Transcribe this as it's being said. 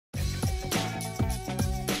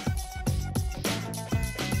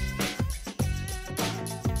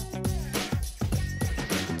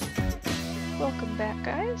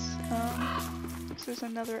guys. This is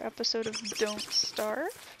another episode of Don't Starve.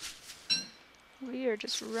 We are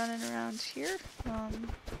just running around here,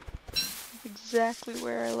 exactly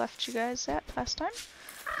where I left you guys at last time.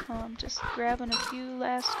 Just grabbing a few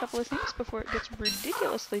last couple of things before it gets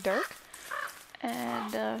ridiculously dark.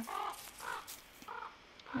 And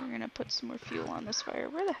we're gonna put some more fuel on this fire.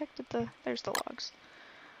 Where the heck did there's the logs.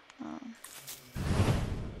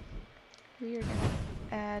 We are gonna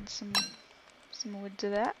add some wood to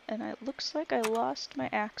that, and it looks like I lost my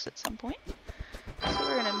axe at some point. So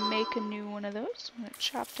we're gonna make a new one of those. I'm gonna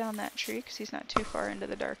chop down that tree because he's not too far into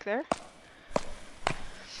the dark there.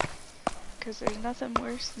 Because there's nothing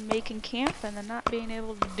worse than making camp and then not being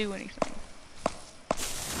able to do anything.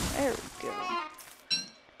 There we go.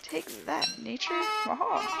 Take that, nature.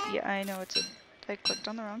 Aha! Yeah, I know I clicked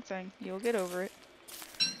on the wrong thing. You'll get over it.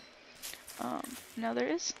 Now there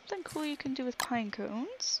is something cool you can do with pine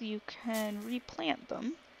cones. You can replant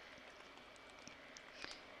them.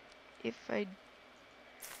 If I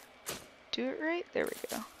do it right, there we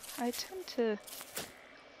go. I tend to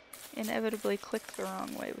inevitably click the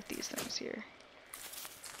wrong way with these things here.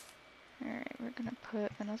 Alright, we're gonna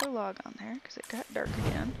put another log on there because it got dark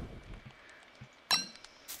again.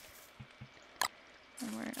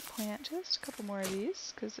 And we're gonna plant just a couple more of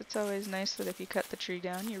these because it's always nice that if you cut the tree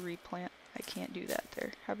down, you replant. I can't do that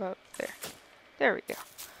there. How about there? There we go.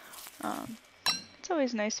 It's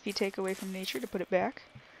always nice if you take away from nature to put it back.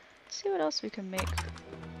 Let's see what else we can make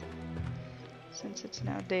since it's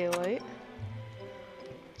now daylight.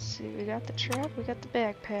 Let's see, we got the trap, we got the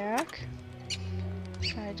backpack.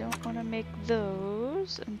 I don't want to make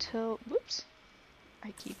those until, whoops,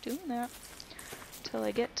 I keep doing that, until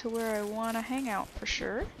I get to where I want to hang out for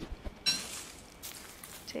sure.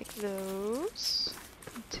 Take those,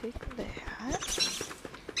 and take that.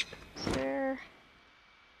 Is there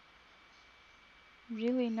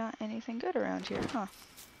really not anything good around here, huh?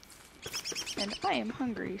 And I am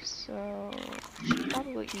hungry, so I should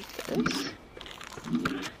probably eat this.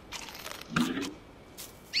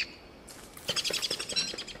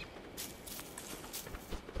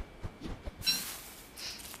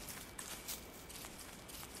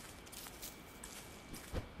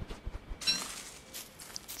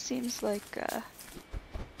 Seems like the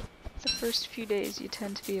first few days you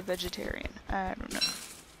tend to be a vegetarian. I don't know.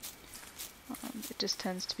 It just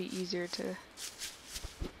tends to be easier to...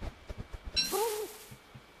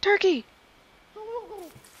 Turkey!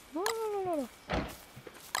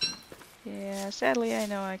 Yeah, sadly I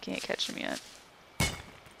know I can't catch him yet.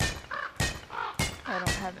 I don't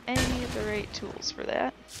have any of the right tools for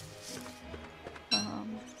that.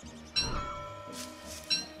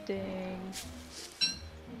 Dang.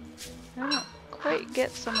 I don't quite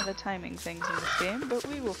get some of the timing things in this game, but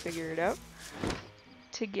we will figure it out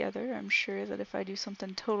together. I'm sure that if I do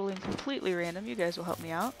something totally and completely random, you guys will help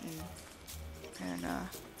me out and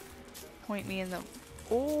point me in the...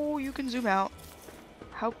 Oh, you can zoom out.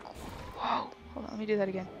 How cool. Whoa, hold on, let me do that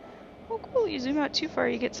again. Oh, cool, you zoom out too far,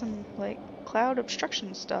 you get some, like, cloud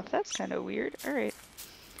obstruction stuff. That's kind of weird. Alright.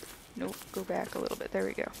 Nope, go back a little bit. There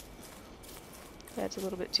we go. That's a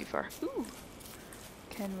little bit too far. Ooh.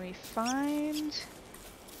 Can we find...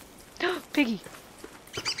 Piggy!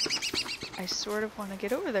 I sort of want to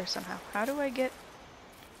get over there somehow. How do I get...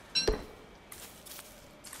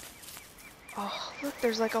 Oh, look,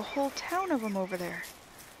 there's like a whole town of them over there.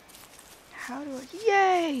 How do I...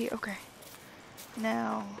 Yay! Okay.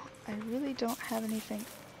 Now, I really don't have anything...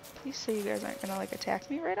 Please say you guys aren't gonna, like, attack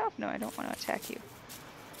me right off? No, I don't want to attack you.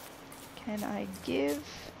 Can I give...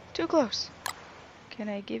 Too close! Can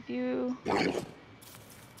I give you...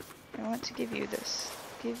 I want to give you this.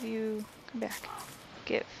 Give you... Come back.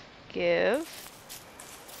 Give. Give.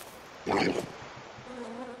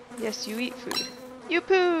 Yes, you eat food. You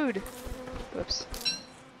pooed! Whoops.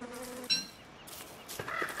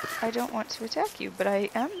 I don't want to attack you, but I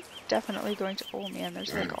am definitely going to... Oh man,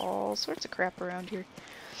 there's like all sorts of crap around here.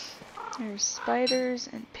 There's spiders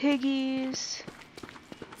and piggies.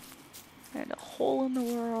 And a hole in the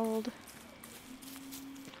world.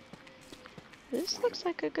 This looks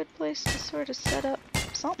like a good place to sort of set up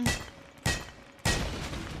something.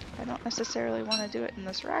 I don't necessarily want to do it in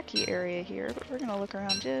this rocky area here, but we're going to look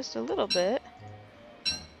around just a little bit.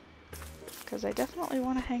 Because I definitely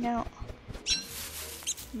want to hang out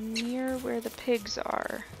near where the pigs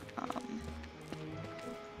are.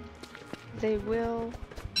 They will,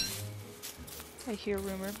 I hear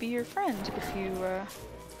rumor, be your friend if you,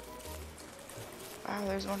 wow,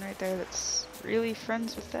 there's one right there that's really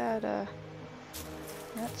friends with that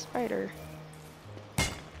spider.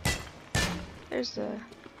 There's a...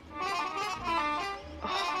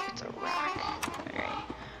 Oh, it's a rock. Alright.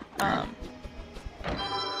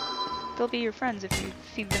 they'll be your friends if you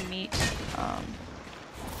feed them meat.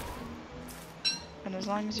 And as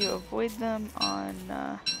long as you avoid them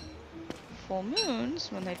on full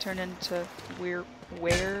moons, when they turn into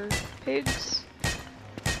were pigs,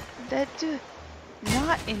 that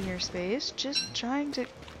not in your space, just trying to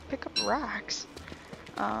pick up rocks.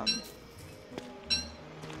 Can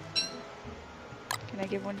I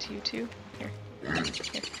give one to you too? Here,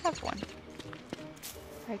 have one.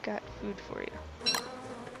 I got food for you.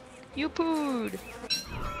 You pooed!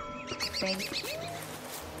 Thank you.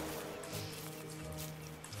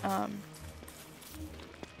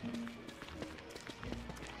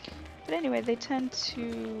 But anyway, they tend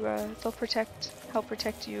to, they'll help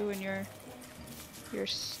protect you and your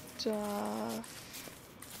stuff.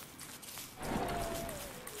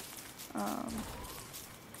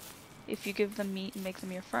 If you give them meat and make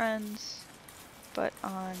them your friends, but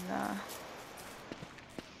on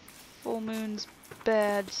full moons,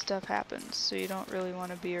 bad stuff happens, so you don't really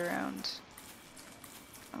want to be around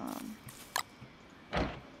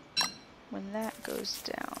when that goes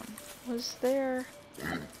down. Was there...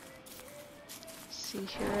 See,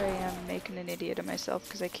 here I am making an idiot of myself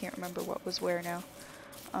because I can't remember what was where now.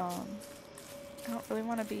 I don't really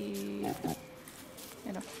want to be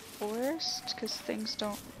in a forest because things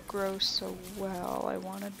don't grow so well. I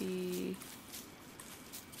want to be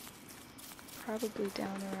probably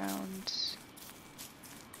down around...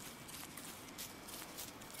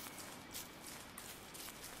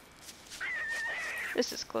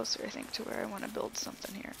 This is closer, I think, to where I want to build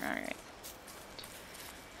something here. Alright.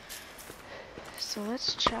 So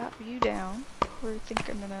let's chop you down. I think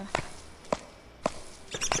I'm gonna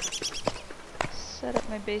set up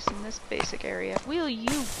my base in this basic area. Will you?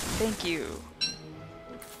 Thank you.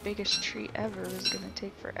 Biggest tree ever is gonna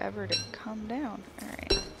take forever to come down.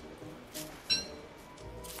 Alright.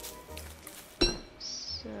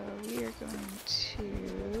 So we are going to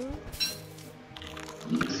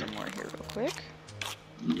get some more here real quick.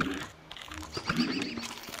 And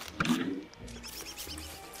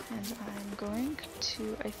I'm going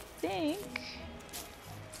to, I think,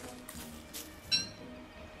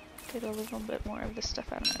 get a little bit more of this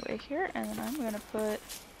stuff out of my way here, and then I'm going to put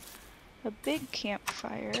a big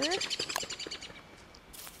campfire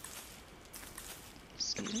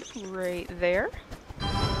right there.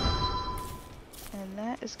 And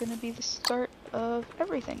that is going to be the start of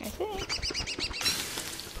everything, I think.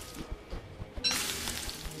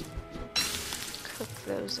 Cook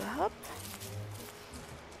those up.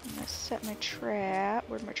 I'm gonna set my trap.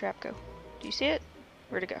 Where'd my trap go? Do you see it?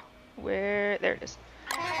 Where'd it go? Where? There it is.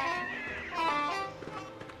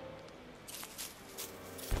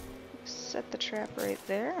 Set the trap right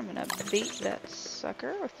there. I'm gonna bait that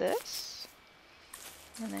sucker with this.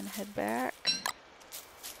 And then head back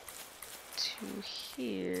to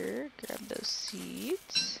here. Grab those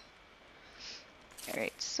seeds.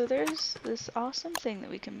 Alright, so there's this awesome thing that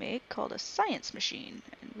we can make called a science machine.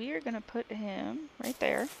 And we are going to put him right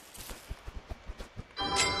there.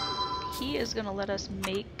 He is going to let us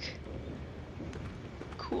make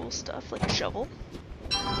cool stuff like a shovel,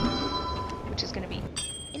 which is going to be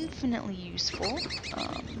infinitely useful.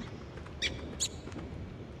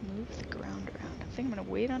 Move the ground around. I think I'm going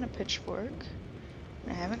to wait on a pitchfork.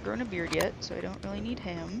 I haven't grown a beard yet, so I don't really need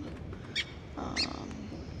him.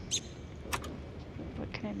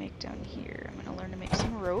 What can I make down here? I'm going to learn to make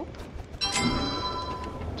some rope,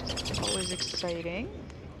 which is always exciting.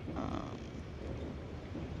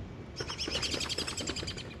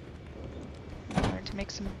 I learned to make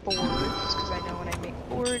some boards, because I know when I make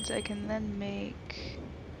boards I can then make...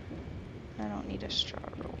 I don't need a straw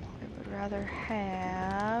roll. I would rather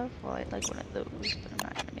have... Well, I'd like one of those, but I'm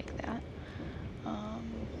not going to make that.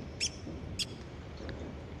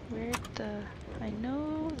 Where'd the... I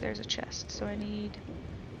know there's a chest, so I need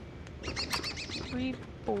 3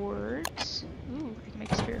 boards. Ooh, I can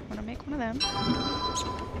make a spear. I want to make one of them.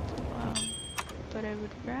 But I would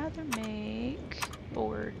rather make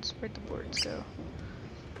boards. Where'd the boards go?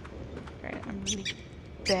 Alright, I'm really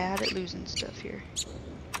bad at losing stuff here.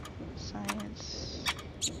 Science.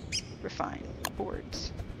 Refine.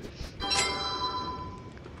 Boards.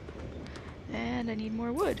 And I need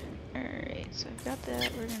more wood. Alright, so I've got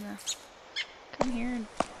that. We're gonna come here and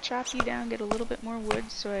chop you down, get a little bit more wood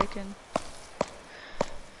so I can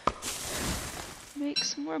make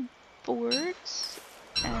some more boards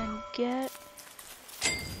and get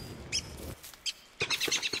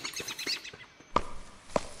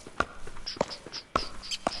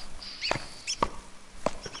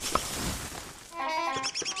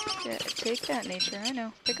take that, nature. I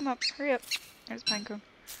know. Pick them up. Hurry up. There's a pine cone.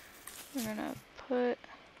 We're gonna put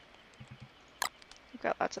I've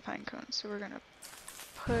got lots of pine cones, so we're gonna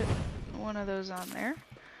put one of those on there.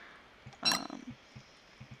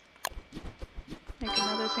 Make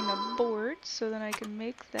another thing of boards so then I can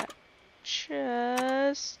make that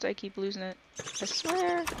chest. I keep losing it, I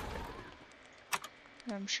swear.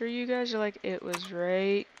 I'm sure you guys are like, it was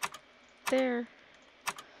right there.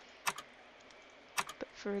 But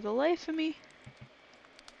for the life of me,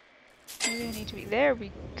 maybe I need to be, there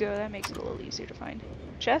we go, that makes it a little easier to find.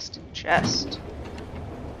 Chest? Chest.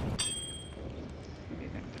 We're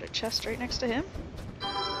gonna put a chest right next to him.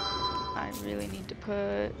 I really need to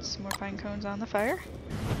put some more pine cones on the fire.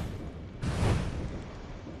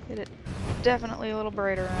 Get it definitely a little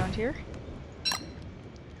brighter around here.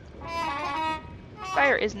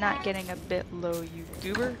 Fire is not getting a bit low, you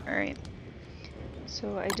goober. Alright.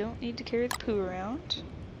 So I don't need to carry the poo around.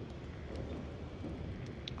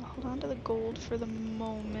 I'll hold on to the gold for the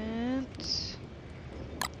moment.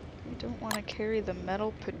 I don't want to carry the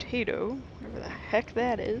metal potato, whatever the heck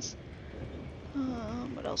that is.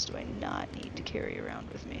 What else do I not need to carry around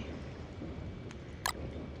with me?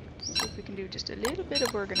 Let's see if we can do just a little bit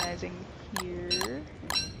of organizing here.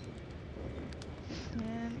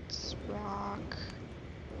 Flint, rock,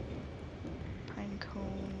 pine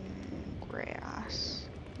cone, grass.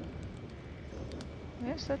 I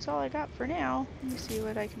guess that's all I got for now. Let me see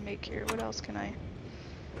what I can make here. What else can I?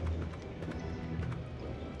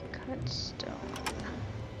 Cut stone.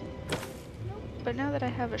 Nope. But now that I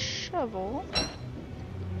have a shovel,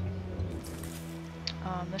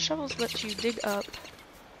 the shovels let you dig up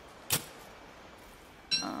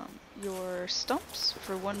your stumps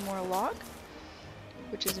for one more log,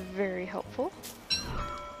 which is very helpful.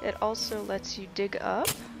 It also lets you dig up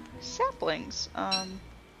saplings,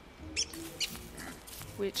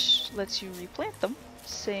 which lets you replant them.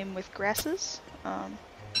 Same with grasses.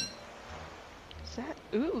 Is that?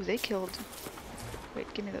 Ooh, they killed.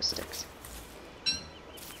 Wait, give me those sticks.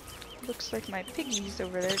 Looks like my piggies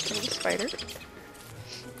over there killed a spider.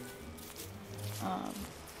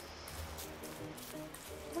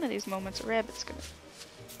 One of these moments, a rabbit's gonna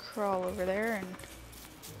crawl over there and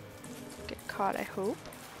get caught, I hope.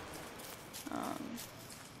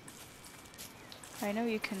 I know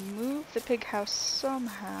you can move the pig house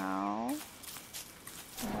somehow.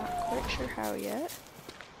 I'm not quite sure how yet.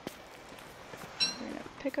 We're gonna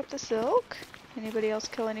pick up the silk. Anybody else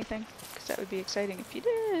kill anything? Because that would be exciting if you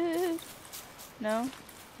did. No?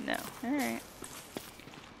 No. Alright.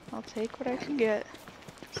 I'll take what I can get.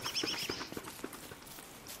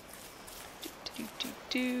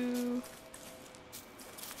 Do.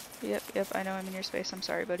 Yep, I know I'm in your space. I'm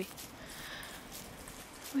sorry, buddy.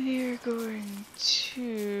 We're going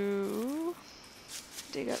to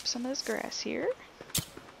dig up some of this grass here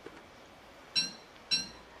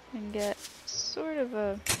and get sort of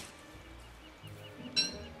a,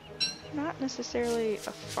 not necessarily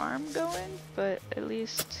a farm going, but at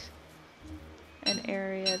least an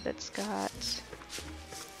area that's got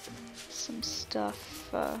some stuff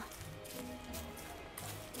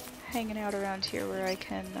hanging out around here where I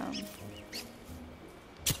can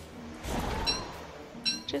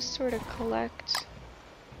just sort of collect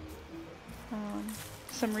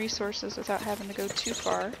some resources without having to go too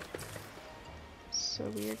far. So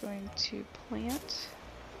we are going to plant.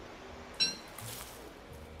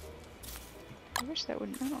 I wish that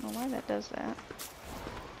wouldn't, I don't know why that does that.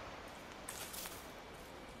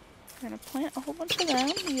 We're going to plant a whole bunch of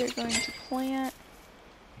them. We are going to plant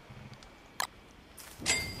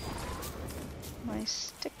my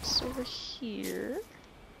sticks over here.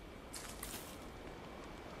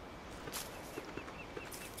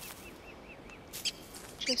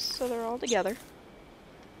 Just so they're all together.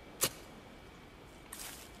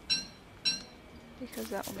 Because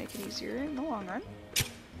that will make it easier in the long run.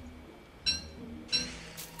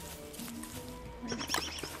 I'm going to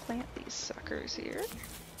plant these suckers here.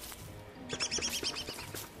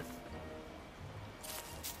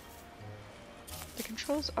 The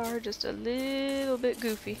controls are just a little bit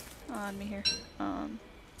goofy on me here.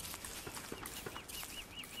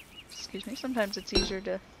 Excuse me, sometimes it's easier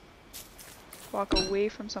to walk away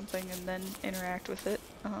from something and then interact with it.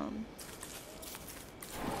 I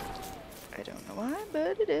don't know why,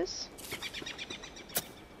 but it is.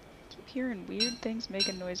 Keep hearing weird things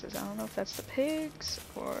making noises. I don't know if that's the pigs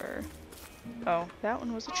or... Oh, that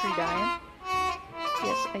one was a tree dying.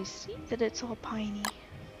 Yes, I see that it's all piney.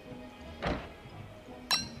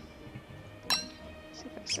 See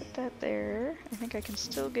if I set that there. I think I can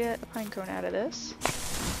still get a pine cone out of this.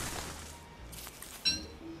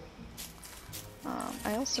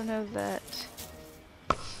 I also know that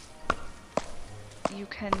you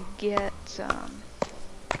can get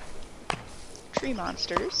tree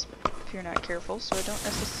monsters if you're not careful, so I don't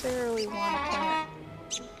necessarily want to plant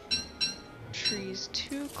trees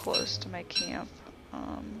too close to my camp.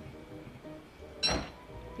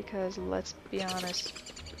 Because let's be honest,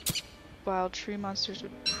 wild tree monsters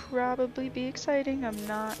would probably be exciting. I'm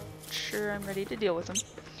not sure I'm ready to deal with them.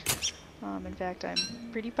 In fact, I'm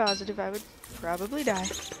pretty positive I would probably die.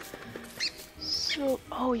 So,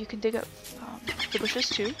 oh, you can dig up the bushes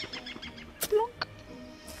too. Plunk.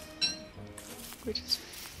 Which is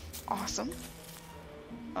awesome.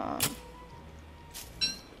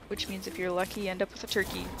 Which means if you're lucky, you end up with a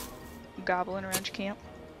turkey gobbling around your camp.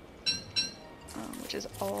 Which is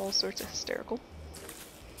all sorts of hysterical.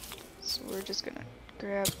 So we're just gonna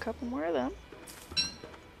grab a couple more of them.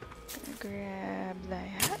 Gonna grab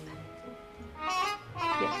that.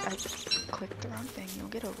 Yes, I clicked the wrong thing. You'll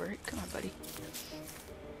get over it. Come on, buddy.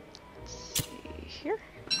 Let's see here.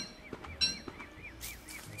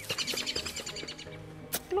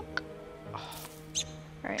 Look. Oh.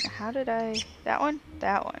 Alright, how did I... That one?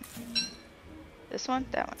 That one. This one?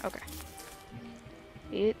 That one. Okay.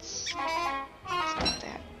 It's not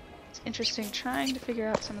that. It's interesting trying to figure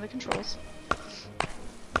out some of the controls.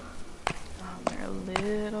 They're a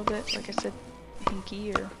little bit, like I said,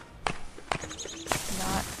 hinky or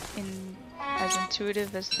not as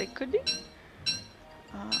intuitive as they could be.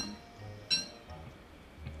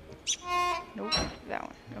 Nope, that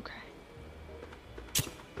one. Okay.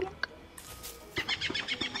 Look.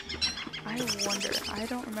 I wonder, I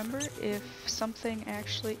don't remember if something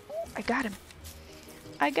actually... Oh, I got him!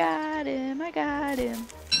 I got him! I got him!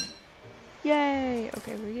 Yay!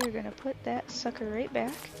 Okay, we're gonna put that sucker right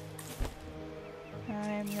back.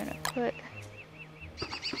 I'm gonna put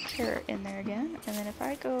carrot in there again, and then if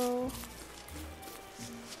I go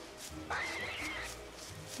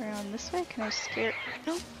around this way, can I scare...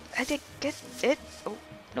 Nope, I did get it! Oh,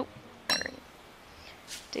 nope. Alright.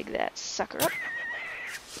 Dig that sucker up.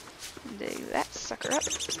 Dig that sucker up.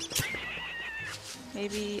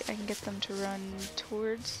 Maybe I can get them to run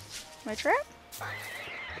towards my trap?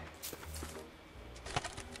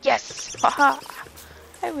 Yes! Haha!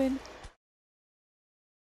 I win.